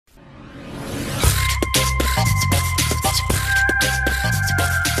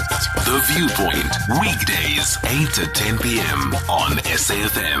Viewpoint, weekdays 8 to 10 p.m. on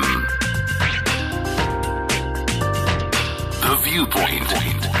SAFM. The Viewpoint.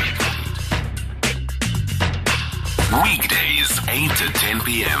 Weekdays 8 to 10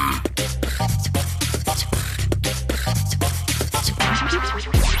 p.m.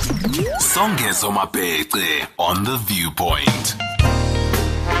 Songezo Mabece on The Viewpoint.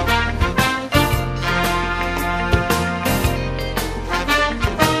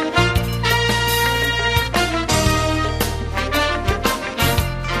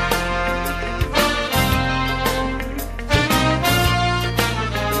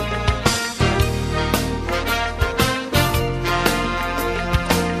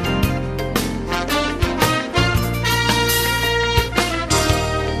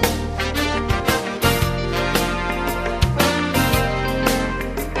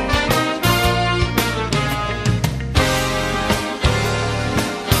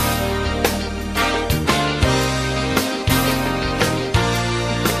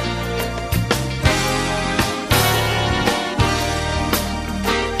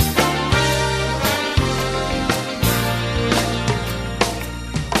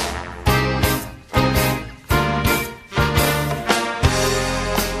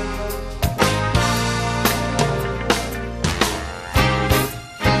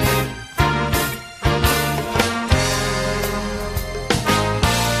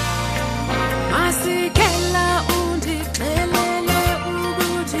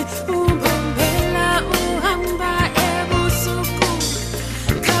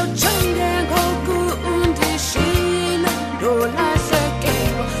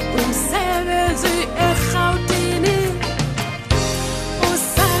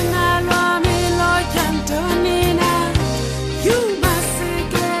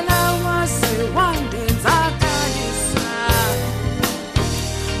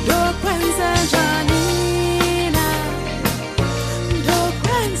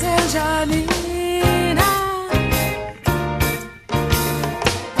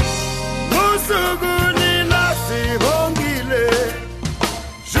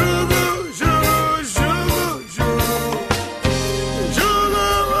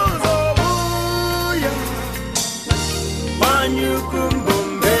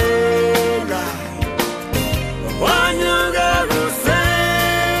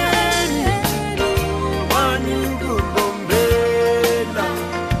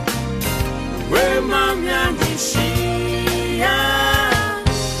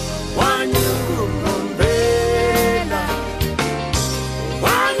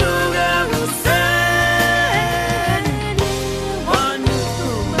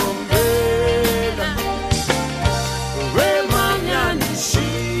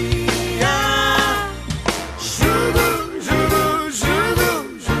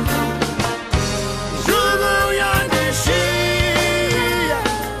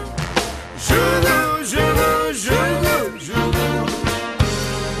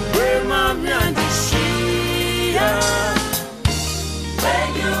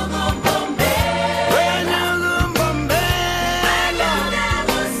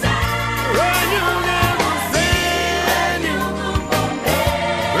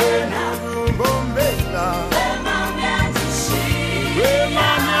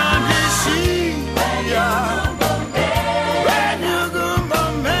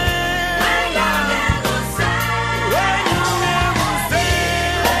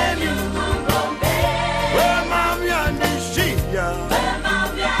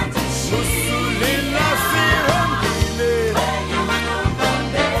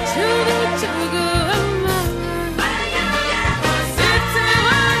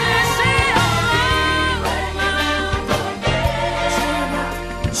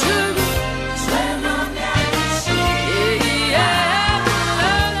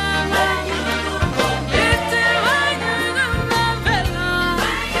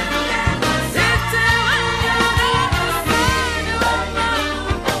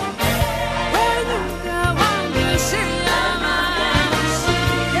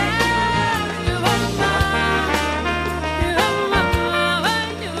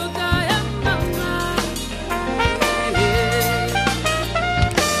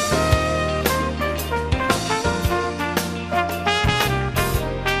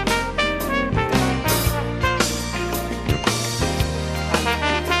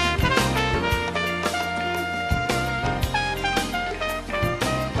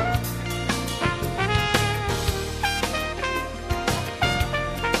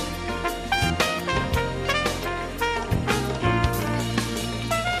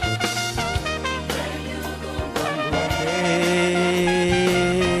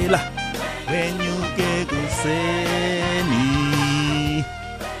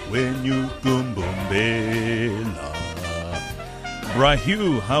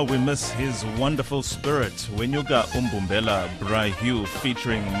 Brahu, how we miss his wonderful spirit. When you got Mbumbela Brahu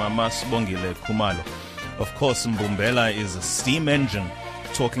featuring Mama Sibongile Khumalo. Of course, Mbumbela is a steam engine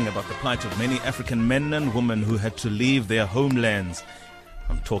talking about the plight of many African men and women who had to leave their homelands.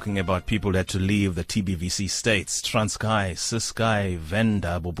 I'm talking about people who had to leave the TBVC states, Transkei, Ciskei,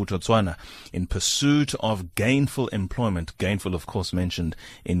 Venda, Botswana, in pursuit of gainful employment. Gainful, of course, mentioned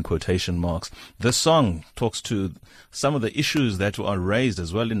in quotation marks. The song talks to some of the issues that are raised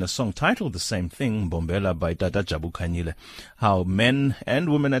as well in a song titled the same thing, Mbombela by Dada Jabu Kanyile. How men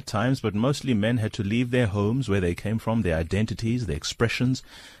and women at times, but mostly men, had to leave their homes, where they came from, their identities, their expressions,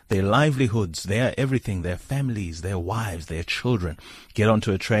 their livelihoods, their everything, their families, their wives, their children, get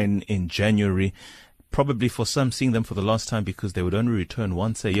onto a train in January, probably for some seeing them for the last time because they would only return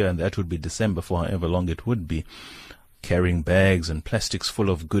once a year, and that would be December for however long it would be, carrying bags and plastics full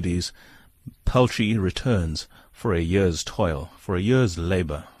of goodies, paltry returns for a year's toil, for a year's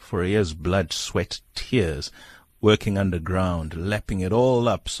labor, for a year's blood, sweat, tears, working underground, lapping it all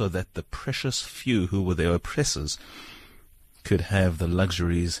up so that the precious few who were their oppressors could have the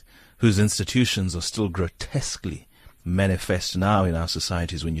luxuries whose institutions are still grotesquely manifest now in our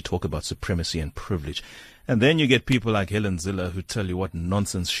societies when you talk about supremacy and privilege. And then you get people like Helen Ziller who tell you what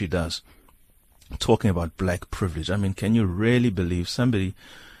nonsense she does, talking about black privilege. I mean, can you really believe somebody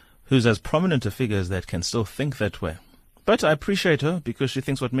who's as prominent a figure as that can still think that way? But I appreciate her because she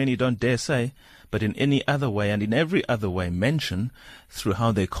thinks what many don't dare say, but in any other way and in every other way mention through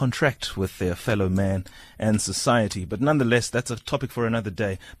how they contract with their fellow man and society. But nonetheless, that's a topic for another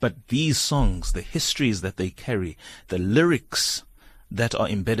day. But these songs, the histories that they carry, the lyrics that are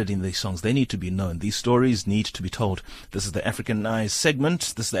embedded in these songs, they need to be known. These stories need to be told. This is the Africanized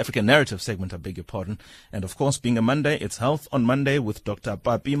segment. This is the African narrative segment, I beg your pardon. And of course, being a Monday, it's Health on Monday with Dr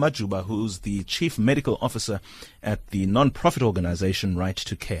Pappie Majuba, who's the Chief Medical Officer at the non-profit organization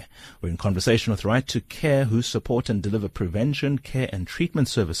RightToCare. We're in conversation with RightToCare, who support and deliver prevention, care and treatment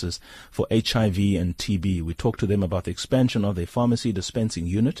services for HIV and TB. We talked to them about the expansion of their pharmacy dispensing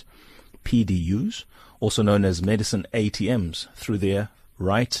unit, PDUs, also known as medicine ATMs, through their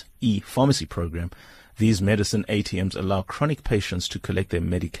Right ePharmacy program. These medicine ATMs allow chronic patients to collect their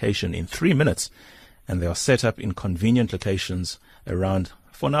medication in 3 minutes, and they are set up in convenient locations around,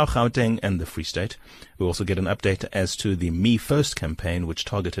 for now, Gauteng and the Free State. We also get an update as to the Me1st campaign, which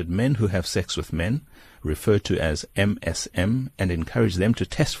targeted men who have sex with men, referred to as MSM, and encouraged them to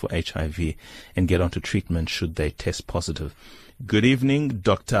test for HIV and get onto treatment should they test positive. Good evening,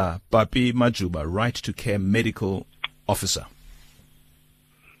 Dr. Pappie Majuba, RightToCare Medical Officer.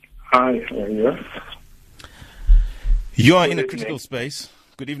 Hi, yes. You are in a critical space.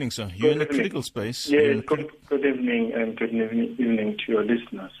 Good evening, sir. You're in a critical space. Yes, good evening, and good evening to your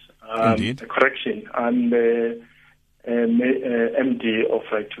listeners. Indeed. Correction, I'm the MD of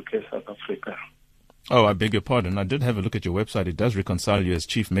RightToCare South Africa. Oh, I beg your pardon. I did have a look at your website. It does reconcile you as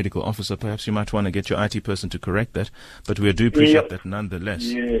Chief Medical Officer. Perhaps you might want to get your IT person to correct that, but we do appreciate that nonetheless.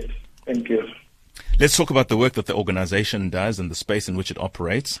 Yes, thank you. Let's talk about the work that the organization does and the space in which it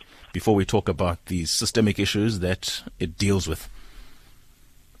operates before we talk about the systemic issues that it deals with.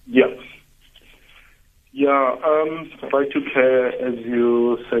 RightToCare, as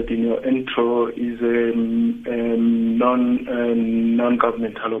you said in your intro, is a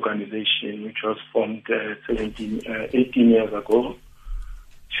non-governmental organization which was formed 18 years ago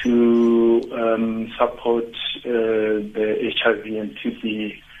to support the HIV and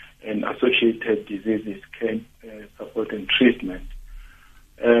TB and associated diseases care, support and treatment.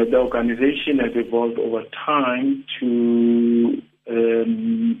 The organization has evolved over time to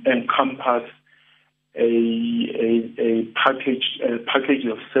encompass a package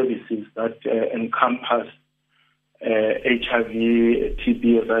of services that encompass HIV, TB,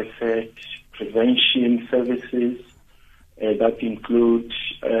 as I said, prevention services that include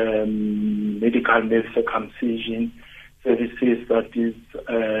medical male circumcision services, that is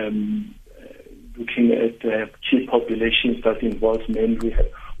looking at key populations that involve men who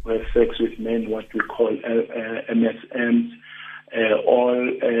have sex with men, what we call MSMs. All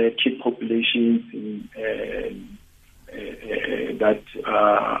key populations that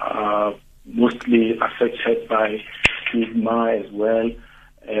are mostly affected by stigma as well,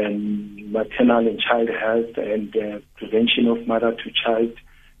 maternal and child health and prevention of mother-to-child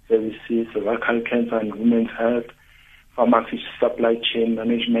services, cervical cancer and women's health, pharmacy supply chain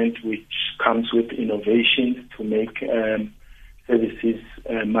management, which comes with innovations to make services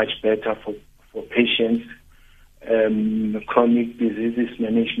much better for patients, chronic diseases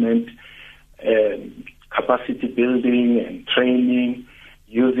management, capacity building and training,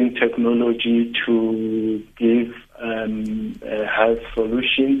 using technology to give health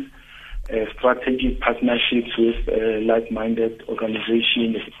solutions, strategic partnerships with like-minded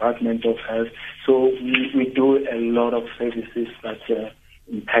organizations, the Department of Health. So we do a lot of services that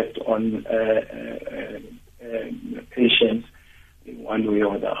impact on patients in one way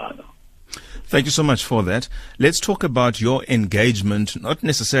or the other. Thank you so much for that. Let's talk about your engagement, not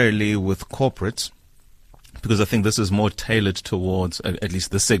necessarily with corporates, because I think this is more tailored towards at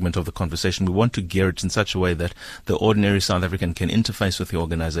least this segment of the conversation. We want to gear it in such a way that the ordinary South African can interface with the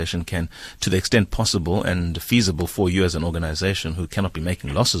organization, can, to the extent possible and feasible for you as an organization who cannot be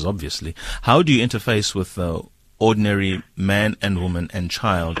making losses, obviously. How do you interface with the ordinary man and woman and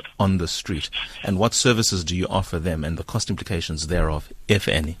child on the street? And what services do you offer them and the cost implications thereof, if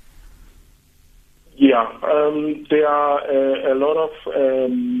any? Yeah, there are a lot of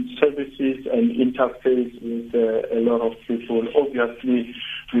services and interface with a lot of people. Obviously,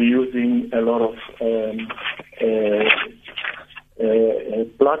 we're using a lot of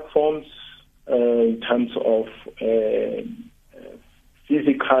platforms in terms of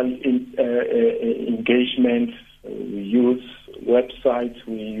physical engagement. We use websites,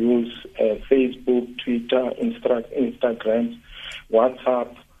 we use Facebook, Twitter, Instagram,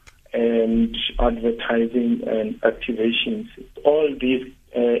 WhatsApp, and advertising and activations. All these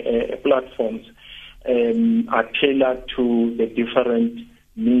platforms are tailored to the different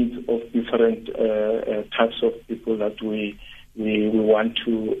needs of different types of people that we want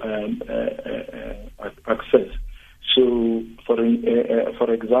to access. So, for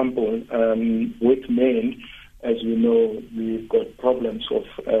example, with men, as you know, we've got problems of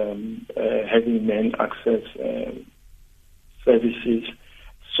having men access services.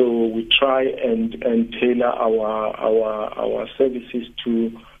 So we try and tailor our services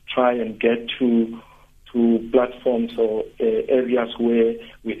to try and get to platforms or areas where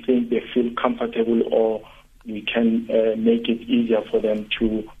we think they feel comfortable, or we can make it easier for them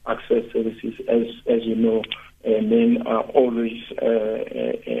to access services. As you know, men are always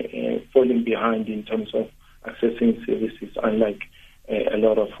falling behind in terms of accessing services, unlike a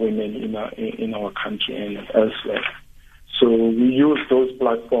lot of women in our country and elsewhere. So we use those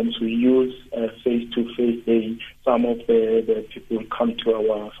platforms. We use face-to-face. Some of the people come to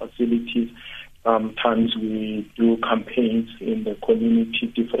our facilities. Sometimes we do campaigns in the community,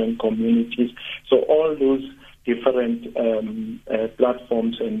 different communities. So all those different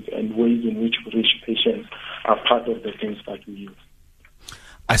platforms and ways in which we reach patients are part of the things that we use.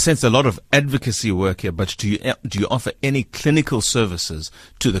 I sense a lot of advocacy work here, but do you offer any clinical services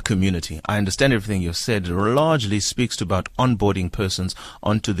to the community? I understand everything you've said largely speaks to about onboarding persons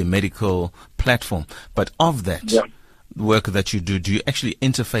onto the medical platform. But of that work that you do you actually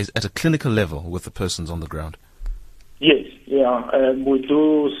interface at a clinical level with the persons on the ground? Yes, we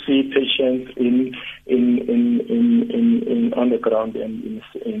do see patients in on the ground and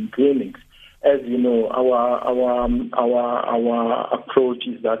in clinics. As you know, our approach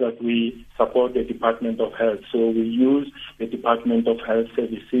is that we support the Department of Health. So we use the Department of Health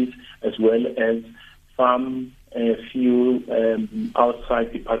services as well as a few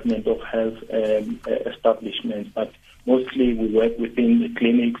outside Department of Health establishments. But mostly we work within the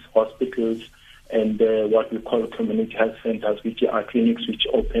clinics, hospitals, and what we call community health centers, which are clinics which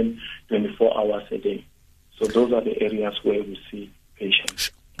open 24 hours a day. So those are the areas where we see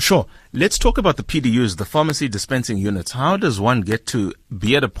patients. Sure. Let's talk about the PDUs, the pharmacy dispensing units. How does one get to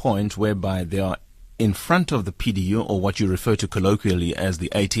be at a point whereby they are in front of the PDU, or what you refer to colloquially as the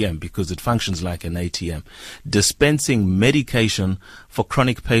ATM, because it functions like an ATM, dispensing medication for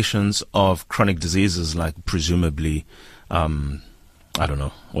chronic patients of chronic diseases like presumably, I don't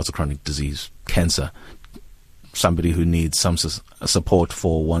know, what's a chronic disease? Cancer. Somebody who needs some support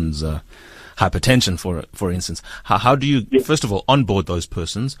for one's hypertension, for instance. How do you, first of all, onboard those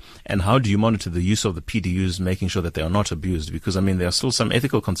persons, and how do you monitor the use of the PDUs, making sure that they are not abused? Because, I mean, there are still some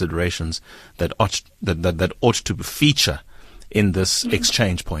ethical considerations that ought to feature in this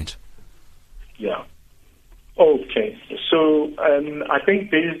exchange point. Yeah. Okay. So I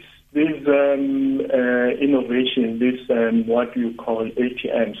think these innovations, what you call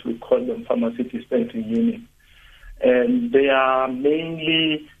ATMs, we call them pharmacy dispensing units, and they are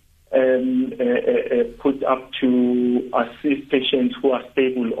mainly put up to assist patients who are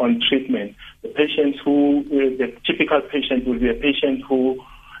stable on treatment. The typical patient will be a patient who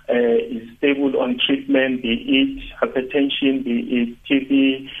is stable on treatment, be it hypertension, be it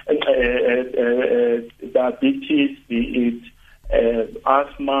TB, diabetes, be it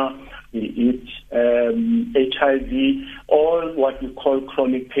asthma, be it HIV, all what we call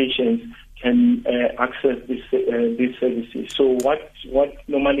chronic patients can access these services. So what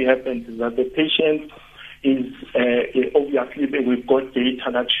normally happens is that the patient is obviously we've got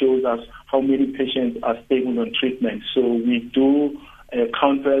data that shows us how many patients are stable on treatment. So we do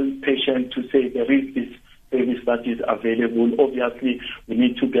counsel patients to say there is this service that is available. Obviously, we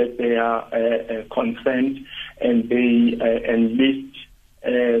need to get their consent, and they enlist,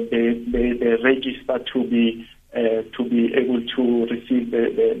 they register to be able to receive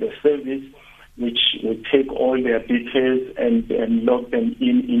the service, which will take all their details and log them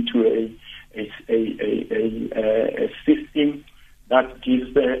into a system that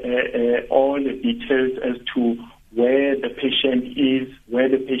gives all the details as to where the patient is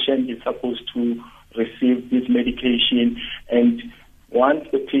supposed to receive this medication. And once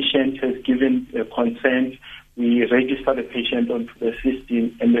the patient has given consent, we register the patient onto the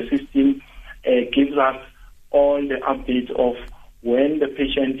system, and the system gives us all the updates of when the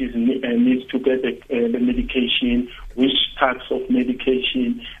patient needs to get the medication, which types of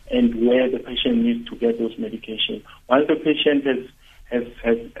medication, and where the patient needs to get those medications. Once the patient has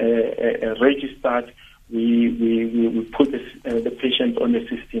registered, we put the patient on the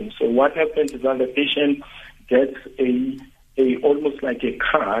system. So what happens is that the patient gets a almost like a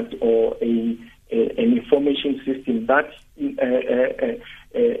card or an information system. That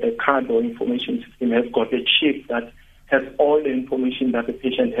a card or information system has got a chip that has all the information that the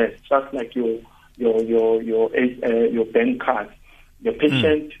patient has, just like your bank card. The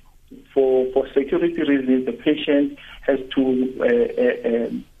patient, for security reasons, the patient has to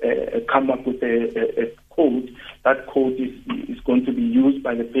come up with a code. That code is going to be used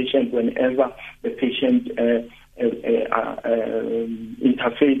by the patient whenever the patient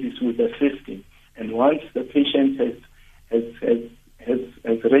interfaces with the system. And once the patient has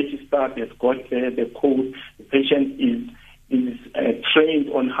registered, has got the code, the patient is trained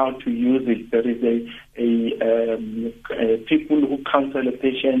on how to use it. There is a people who counsel the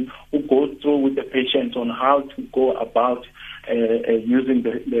patient, who go through with the patient on how to go about using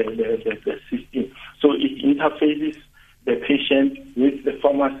the system. So it interfaces the patient with the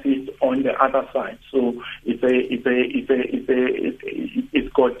pharmacist on the other side. So it's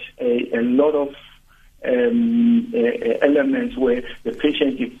got a lot of elements where the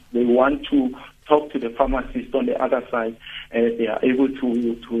patient, if they want to talk to the pharmacist on the other side, they are able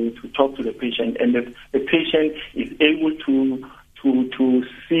to talk to the patient, and the patient is able to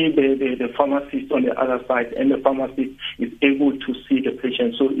see the pharmacist on the other side, and the pharmacist is able to see the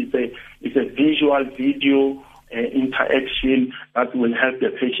patient. So it's a visual video interaction that will help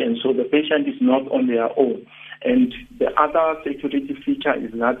the patient. So the patient is not on their own. And the other security feature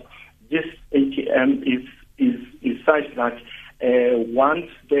is that this ATM is such that once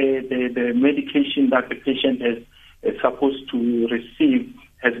the medication that the patient is supposed to receive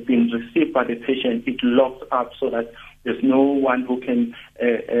has been received by the patient, it locks up so that there's no one who can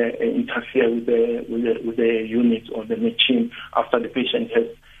interfere with the unit or the machine after the patient has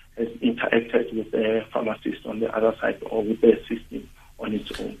interacted with the pharmacist on the other side or with the system on its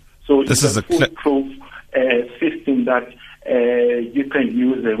own. So this is a foolproof system that you can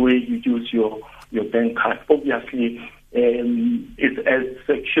use the way you use your bank card. Obviously, it's as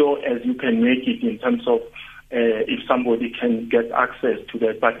secure as you can make it in terms of if somebody can get access to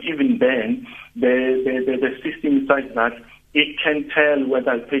that. But even then, the system is such that it can tell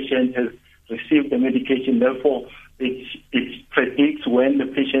whether the patient has received the medication. Therefore, it predicts when the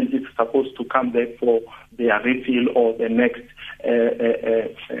patient is supposed to come back for their refill or the next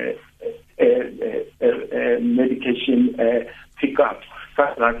medication pickup. So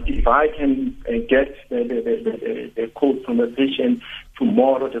that if I can get the code from the patient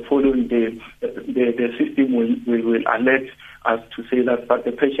tomorrow, the following day, the system will alert us to say that but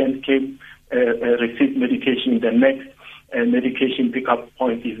the patient came received medication. The next medication pickup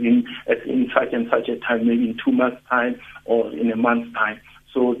point is in such and such a time, maybe in 2 months' time or in a month's time.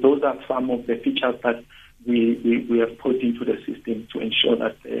 So those are some of the features that we have put into the system to ensure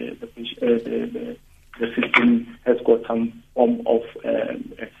that the system has got some form of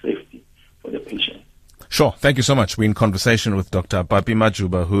safety for the patient. Sure. Thank you so much. We're in conversation with Dr. Pappie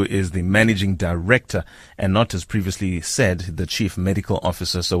Majuba, who is the managing director and not, as previously said, the chief medical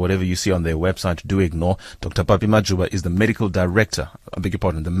officer. So whatever you see on their website, do ignore. Dr. Pappie Majuba is the medical director,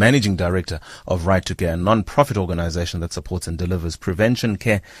 the managing director of RightToCare, a non-profit organization that supports and delivers prevention,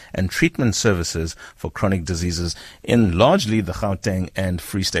 care and treatment services for chronic diseases in largely the Gauteng and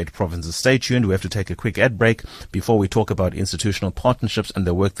Free State provinces. Stay tuned. We have to take a quick ad break before we talk about institutional partnerships and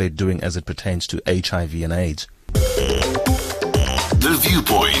the work they're doing as it pertains to HIV and AIDS. The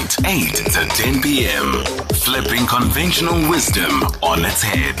Viewpoint, 8 to 10 p.m. Flipping conventional wisdom on its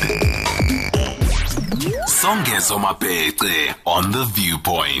head. Songezo Mabece on The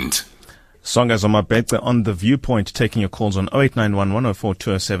Viewpoint. Songezo Mabece on The Viewpoint, taking your calls on 0891 104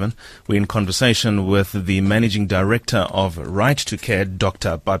 207. We're in conversation with the Managing Director of RightToCare,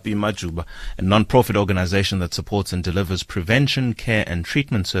 Dr Pappie Majuba, a non-profit organization that supports and delivers prevention, care and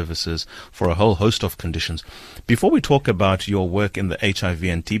treatment services for a whole host of conditions. Before we talk about your work in the HIV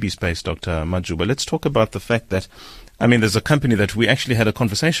and TB space, Dr Majuba, let's talk about the fact that there's a company that we actually had a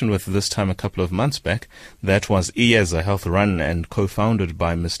conversation with this time a couple of months back that was Iyeza Health run and co-founded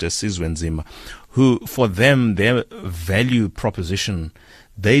by Mr. Sizwenzima, who, for them, their value proposition,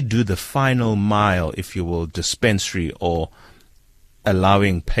 they do the final mile, if you will, dispensary or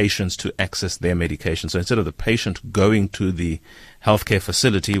allowing patients to access their medication. So instead of the patient going to the healthcare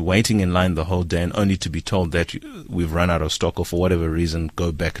facility, waiting in line the whole day and only to be told that we've run out of stock or for whatever reason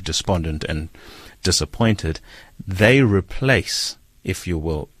go back despondent and disappointed, they replace, if you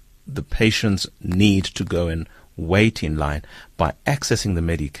will, the patient's need to go and wait in line by accessing the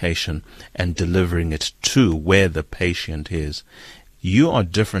medication and delivering it to where the patient is. You are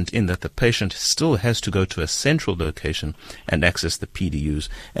different in that the patient still has to go to a central location and access the PDUs.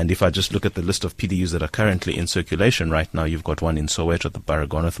 And if I just look at the list of PDUs that are currently in circulation right now, you've got one in Soweto at the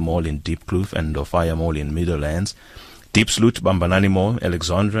Baragwanath Mall, in Diepkloof and Dofaya Mall in Meadowlands, Diepsloot, Bambanani Mall,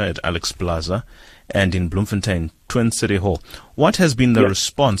 Alexandra at Alex Plaza, and in Bloemfontein, Twin City Hall. What has been the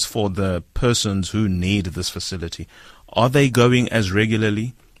response for the persons who need this facility? Are they going as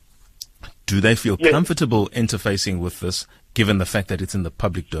regularly? Do they feel comfortable interfacing with this, given the fact that it's in the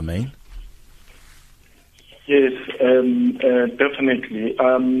public domain? Yes, definitely.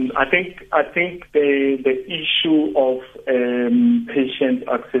 I think the issue of patients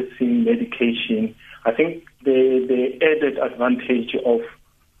accessing medication, I think the added advantage of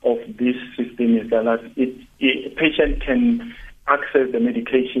this system is that patient can access the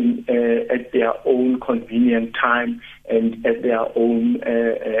medication at their own convenient time and at their own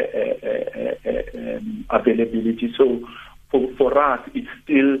availability. So for us, it's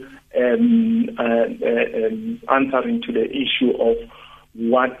still answering to the issue of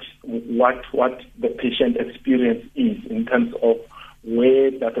what the patient experience is in terms of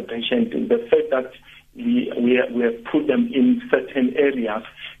where that the patient is. The fact that we have put them in certain areas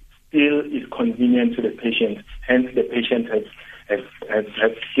still is convenient to the patient. Hence, the patient has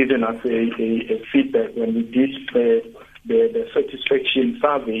given us a feedback. When we did the satisfaction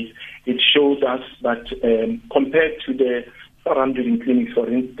survey, it showed us that compared to the surrounding clinics, for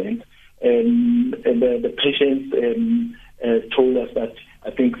instance, the patients told us that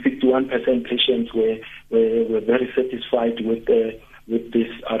I think 51% patients were very satisfied with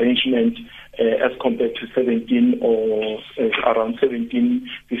this arrangement as compared to 17 or around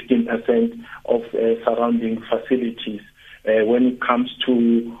 15% of surrounding facilities. When it comes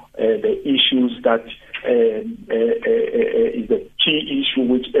to the issues that is a key issue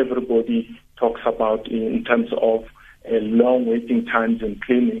which everybody talks about in terms of long waiting times in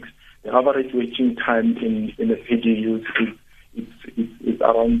clinics, the average waiting time in the PDUs is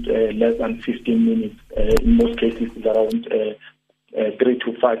around less than 15 minutes. In most cases, it's around 3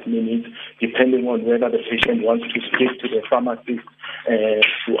 to 5 minutes, depending on whether the patient wants to speak to the pharmacist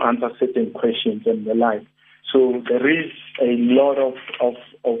to answer certain questions and the like. So there is a lot of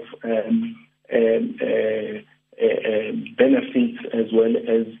benefits as well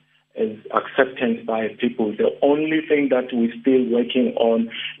as acceptance by people. The only thing that we're still working on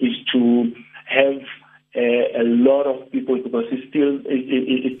is to have a lot of people, because it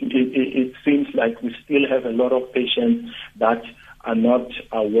seems like we still have a lot of patients that are not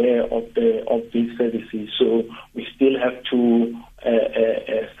aware of these services. So we still have to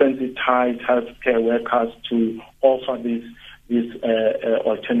sensitize healthcare workers to offer these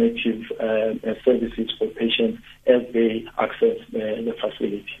alternative services for patients as they access the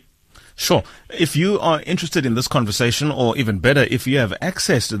facility. Sure. If you are interested in this conversation, or even better, if you have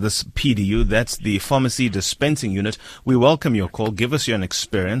access to this PDU, that's the Pharmacy Dispensing Unit, we welcome your call. Give us your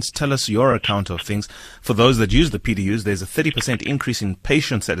experience. Tell us your account of things. For those that use the PDUs, there's a 30% increase in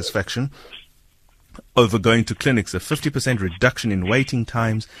patient satisfaction over going to clinics, a 50% reduction in waiting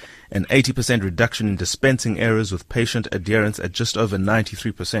times, an 80% reduction in dispensing errors with patient adherence at just over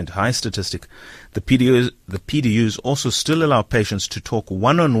 93%. High statistic. The PDUs also still allow patients to talk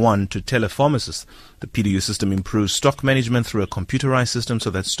one-on-one to telepharmacists. The PDU system improves stock management through a computerized system so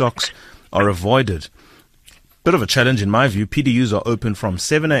that stocks are avoided. Bit of a challenge in my view. PDUs are open from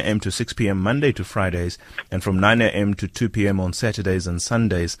 7 a.m. to 6 p.m. Monday to Fridays and from 9 a.m. to 2 p.m. on Saturdays and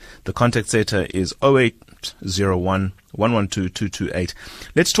Sundays. The contact center is 0801 112 228.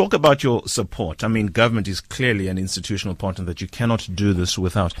 Let's talk about your support. I mean, government is clearly an institutional partner that you cannot do this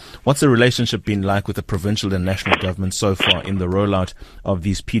without. What's the relationship been like with the provincial and national government so far in the rollout of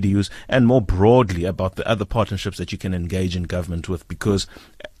these PDUs, and more broadly about the other partnerships that you can engage in government with? Because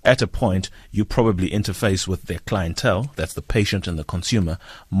at a point, you probably interface with their clientele, that's the patient and the consumer,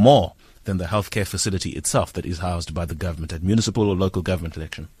 more than the healthcare facility itself that is housed by the government at municipal or local government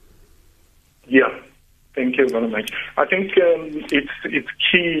election. Yeah. Thank you very much. I think it's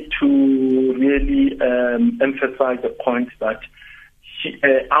key to really emphasize the point that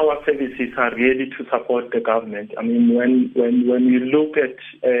our services are really to support the government. I mean, when you look at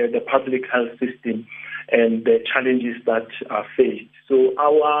the public health system and the challenges that are faced, so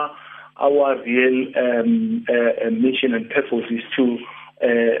our real mission and purpose is to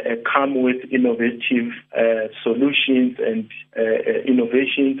come with innovative solutions and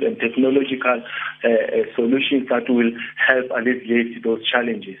innovations and technological solutions that will help alleviate those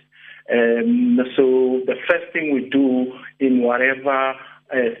challenges. So the first thing we do in whatever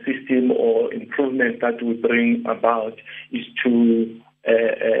system or improvement that we bring about is to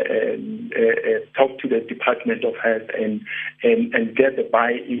talk to the Department of Health and get the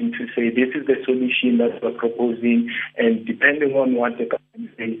buy-in to say this is the solution that we're proposing, and depending on what the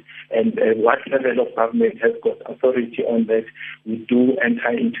government says and what level of government has got authority on that, we do enter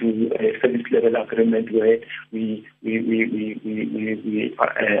into a service level agreement where we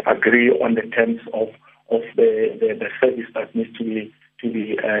agree on the terms of the service that needs to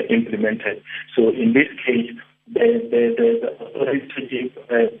be implemented. So in this case, the authoritative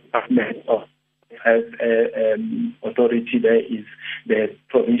Department of Health authority there is the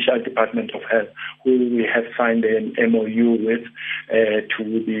Provincial Department of Health, who we have signed an MOU with to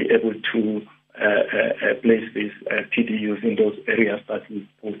be able to place these PDUs in those areas that we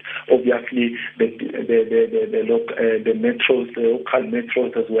put. Obviously, the local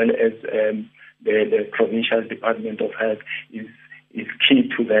metros, as well as the Provincial Department of Health is key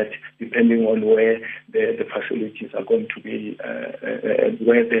to that, depending on where the facilities are going to be,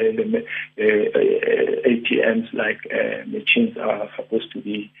 where the ATMs like machines are supposed to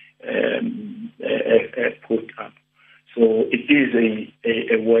be put up. So it is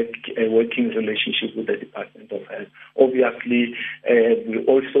a working relationship with the Department of Health. Obviously, we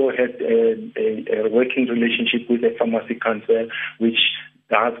also had a working relationship with the Pharmacy Council, which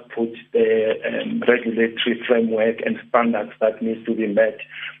does put the regulatory framework and standards that needs to be met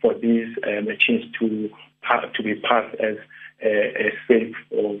for these machines to be passed as safe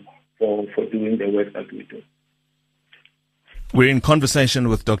for doing the work that we do. We're in conversation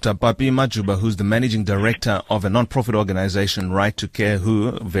with Dr. Pappie Majuba, who's the managing director of a non-profit organization, RightToCare,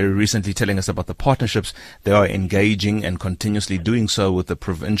 who very recently telling us about the partnerships they are engaging and continuously doing so with the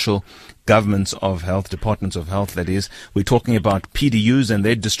provincial governments of health, departments of health, that is. We're talking about PDUs and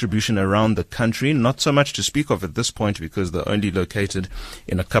their distribution around the country. Not so much to speak of at this point because they're only located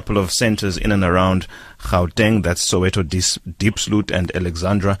in a couple of centers in and around Gauteng, that's Soweto, Diepsloot and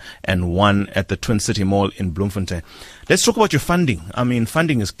Alexandra, and one at the Twin City Mall in Bloemfontein. Let's talk about your funding. I mean,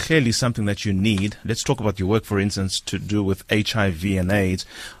 funding is clearly something that you need. Let's talk about your work, for instance, to do with HIV and AIDS.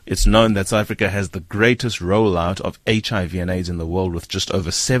 It's known that South Africa has the greatest rollout of HIV and AIDS in the world, with just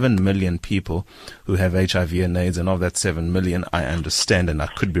over 7 million people who have HIV and AIDS. And of that 7 million, I understand, and I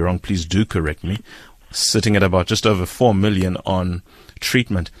could be wrong, please do correct me, sitting at about just over 4 million on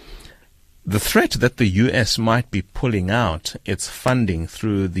treatment. The threat that the US might be pulling out its funding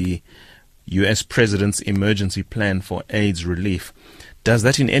through the US President's emergency plan for AIDS relief, does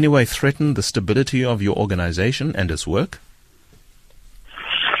that in any way threaten the stability of your organization and its work?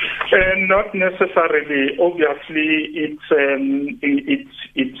 Not necessarily. Obviously, it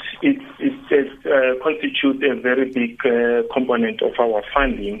constitutes a very big component of our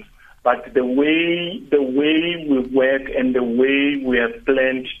funding. But the way we work and the way we have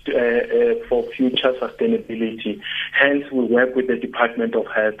planned for future sustainability, hence we work with the Department of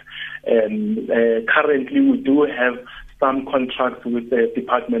Health. Currently, we do have some contracts with the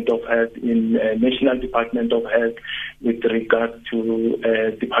Department of Health in National Department of Health with regard to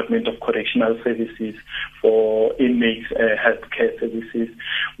Department of Correctional Services for inmates healthcare services.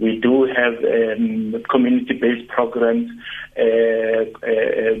 We do have community-based programs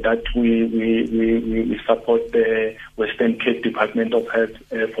that we support the Western Cape Department of Health,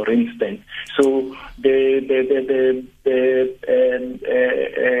 for instance. So the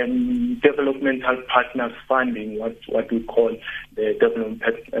developmental partners funding, what we call the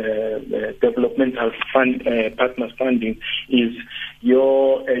developmental partners funding, is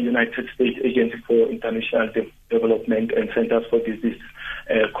your United States Agency for International Development and Centers for Disease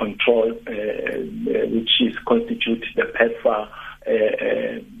Control, which is constitute the PEPFAR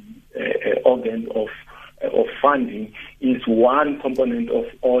organ of funding, is one component of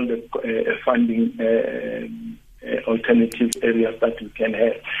all the funding alternative areas that we can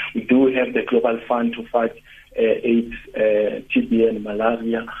have. We do have the Global Fund to fight AIDS, TB, and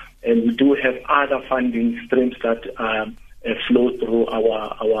malaria, and we do have other funding streams that flow through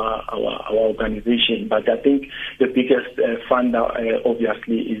our organization. But I think the biggest funder,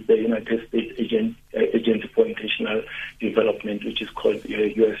 obviously, is the United States Agency for International Development, which is called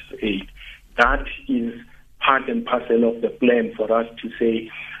USAID. That is part and parcel of the plan for us to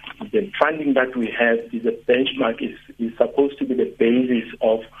say the funding that we have is a benchmark, is supposed to be the basis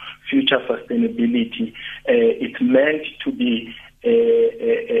of future sustainability. It's meant to be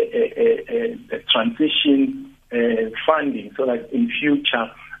a transition funding, so that in future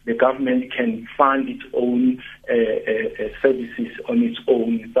the government can fund its own services on its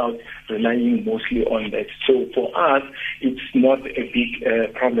own without relying mostly on that. So for us, it's not a big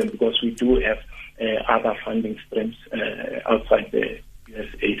problem, because we do have other funding streams outside the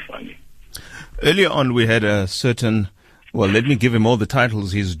USAID funding. Earlier on, we had a certain, well, let me give him all the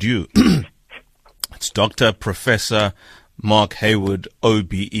titles he's due. It's Dr. Professor Mark Haywood,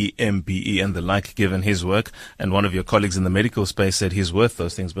 OBE, MBE, and the like, given his work. And one of your colleagues in the medical space said he's worth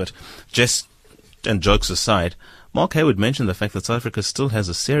those things. But just, and jokes aside, Mark Haywood mentioned the fact that South Africa still has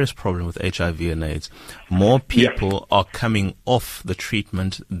a serious problem with HIV and AIDS. More people are coming off the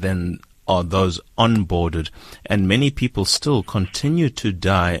treatment than are those onboarded, and many people still continue to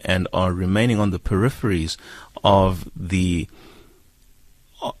die and are remaining on the peripheries of the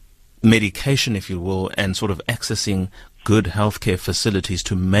medication, if you will, and sort of accessing good healthcare facilities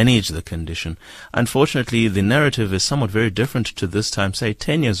to manage the condition. Unfortunately, the narrative is somewhat very different to this time, say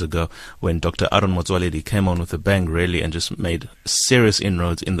 10 years ago, when Dr. Aaron Motsoaledi came on with a bang, really, and just made serious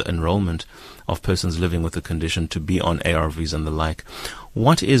inroads in the enrollment of persons living with the condition to be on ARVs and the like.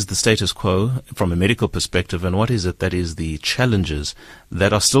 What is the status quo from a medical perspective, and what is it that is the challenges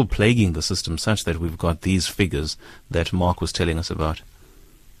that are still plaguing the system such that we've got these figures that Mark was telling us about?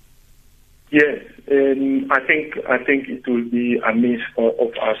 Yes, I think it will be amiss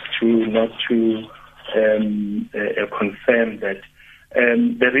of us to not to confirm that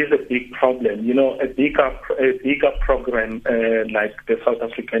there is a big problem. You know, a bigger program like the South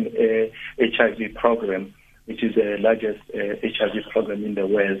African HIV program, which is the largest HIV program in the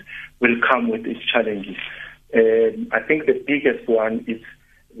world, will come with its challenges. I think the biggest one is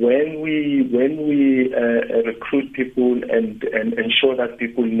when we recruit people and ensure that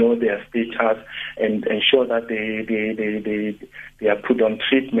people know their status and ensure that they are put on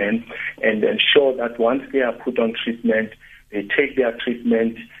treatment, and ensure that once they are put on treatment, they take their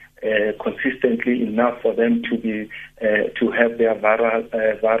treatment consistently enough for them to be to have their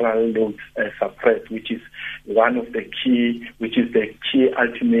viral loads suppressed, which is the key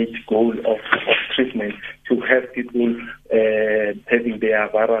ultimate goal of treatment, to have people having their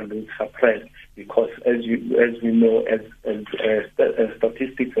viral loads suppressed. Because as we know, as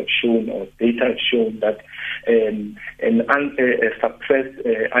statistics have shown, or data have shown, that a suppressed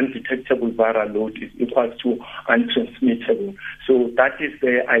undetectable viral load is equal to untransmittable. So that is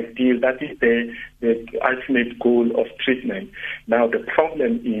the ideal, that is the ultimate goal of treatment. Now the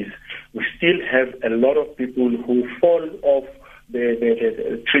problem is we still have a lot of people who fall off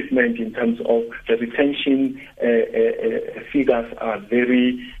the treatment in terms of the retention figures are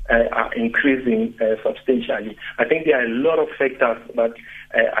increasing substantially. I think there are a lot of factors that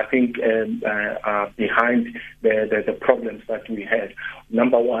I think are behind the problems that we had.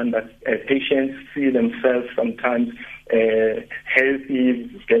 Number one, that patients see themselves sometimes healthy,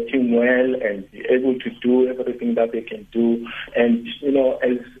 getting well, and be able to do everything that they can do. And you know,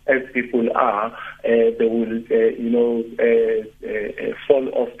 as people are, they will fall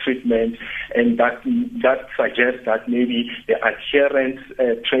off treatment, and that suggests that maybe the adherence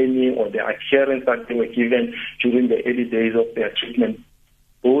training or the adherence that they were given during the early days of their treatment,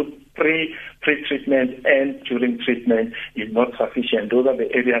 both pre-treatment and during treatment is not sufficient. Those are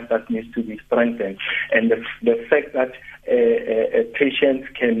the areas that needs to be strengthened. And the fact that patients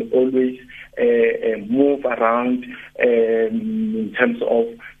can always move around in terms of,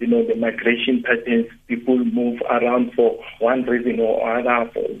 the migration patterns. People move around for one reason or other,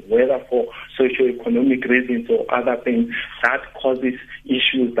 whether for socio-economic reasons or other things, that causes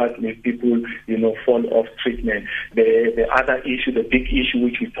issues that make people, fall off treatment. The other issue, the big issue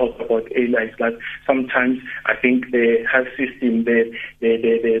which we talked about earlier, is that sometimes I think the health system, the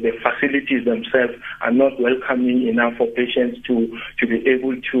facilities themselves are not welcoming enough for patients to be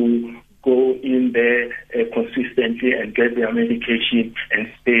able to go in there consistently and get their medication and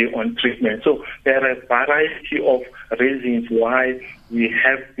stay on treatment. So there are a variety of reasons why we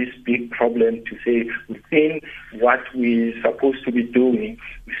have this big problem to say within what we're supposed to be doing,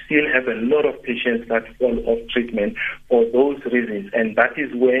 we still have a lot of patients that fall off treatment for those reasons. And that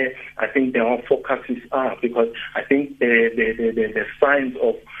is where I think our focuses are, because I think the signs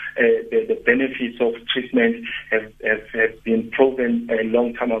of the benefits of treatment have been proven a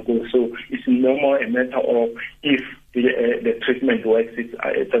long time ago. So it's no more a matter of if the treatment works.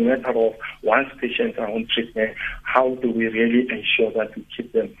 It's a matter of once patients are on treatment, how do we really ensure that we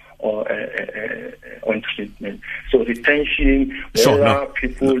keep them on treatment? So retention,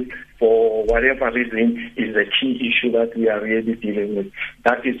 people for whatever reason, is a key issue that we are really dealing with.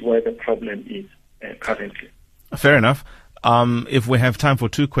 That is where the problem is currently. Fair enough. If we have time for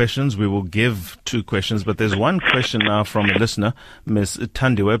two questions, we will give two questions. But there's one question now from a listener, Ms.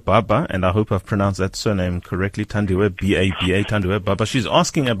 Thandiwe Baba, and I hope I've pronounced that surname correctly, Thandiwe, B-A-B-A, Thandiwe Baba. She's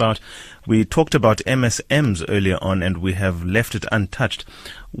asking about, we talked about MSMs earlier on and we have left it untouched.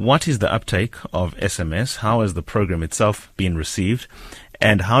 What is the uptake of SMS? How has the program itself been received?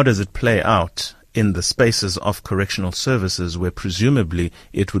 And how does it play out in the spaces of correctional services where presumably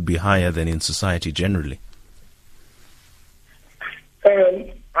it would be higher than in society generally?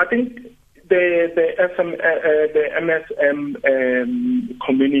 I think the MSM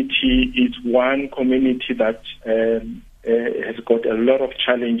community is one community that has got a lot of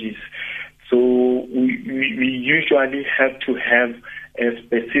challenges. So we usually have to have a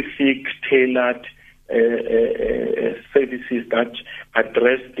specific tailored services that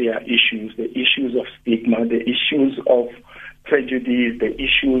address their issues, the issues of stigma, the issues of prejudice, the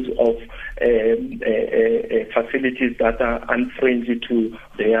issues of facilities that are unfriendly to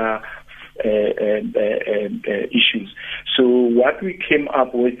their issues. So what we came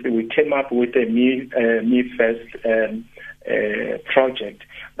up with a Me1st project.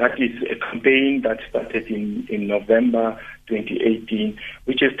 That is a campaign that started in November 2018,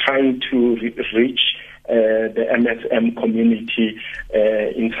 which is trying to reach the MSM community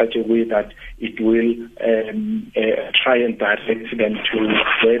in such a way that it will try and direct them to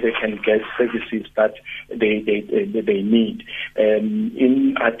where they can get services that they need.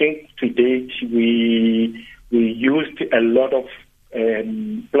 I think to date we used a lot of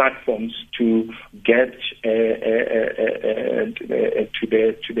platforms to get to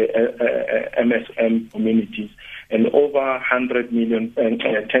the MSM communities, and over 100 million and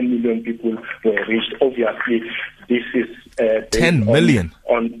 10 million people were reached. Obviously, this is 10 million.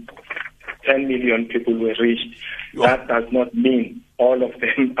 On 10 million people were reached. That does not mean all of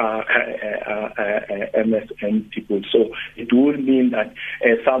them are MSM people. So it will mean that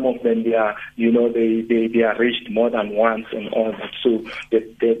some of them they are reached more than once and all that. So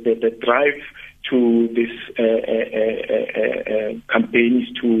the drive to this campaign is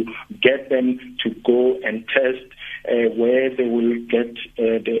to get them to go and test where they will get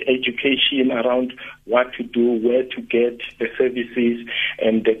the education around what to do, where to get the services,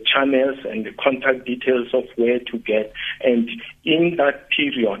 and the channels and the contact details of where to get. And in that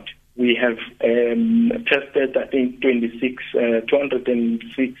period, we have tested, I think,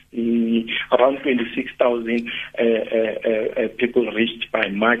 around 26,000 people reached by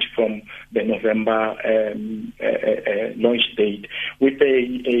March from the November launch date, with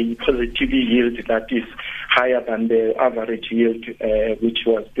a positivity yield that is higher than the average yield, which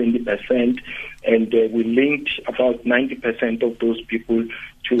was 20%. And we linked about 90% of those people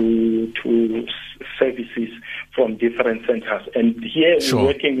to services from different centers. And here we're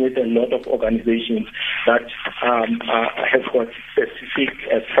working with a lot of organizations that have got specific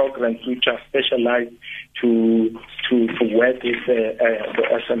programs which are specialized to to work with the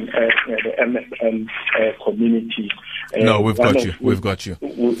MSM community. No, we've got you. We've got you.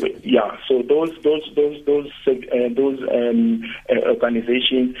 Yeah. So those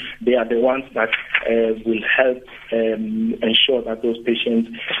organizations, they are the ones that will help ensure that those patients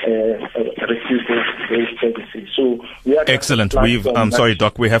receive those services. So we are excellent. I'm sorry,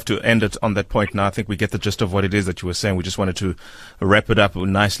 Doc. We have to end it on that point now. I think we get the gist of what it is that you were saying. We just wanted to wrap it up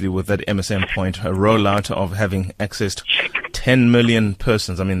nicely with that MSM point, a rollout of having accessed 10 million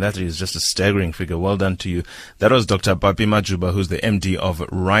persons. I mean, that is just a staggering figure. Well done to you. That was Dr. Pappie Majuba, who's the MD of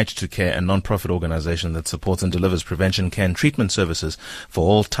RightToCare, a non-profit organization that supports and delivers prevention, care and treatment services for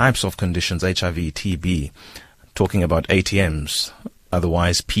all types of conditions, HIV, TB, talking about ATMs,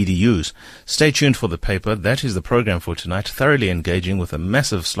 otherwise PDUs. Stay tuned for the paper. That is the program for tonight, thoroughly engaging with a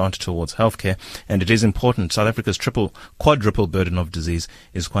massive slant towards healthcare. And it is important. South Africa's quadruple burden of disease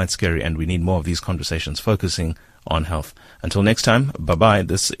is quite scary, and we need more of these conversations focusing on health. Until next time, bye-bye.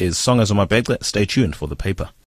 This is Songezo Mabece. Stay tuned for the paper.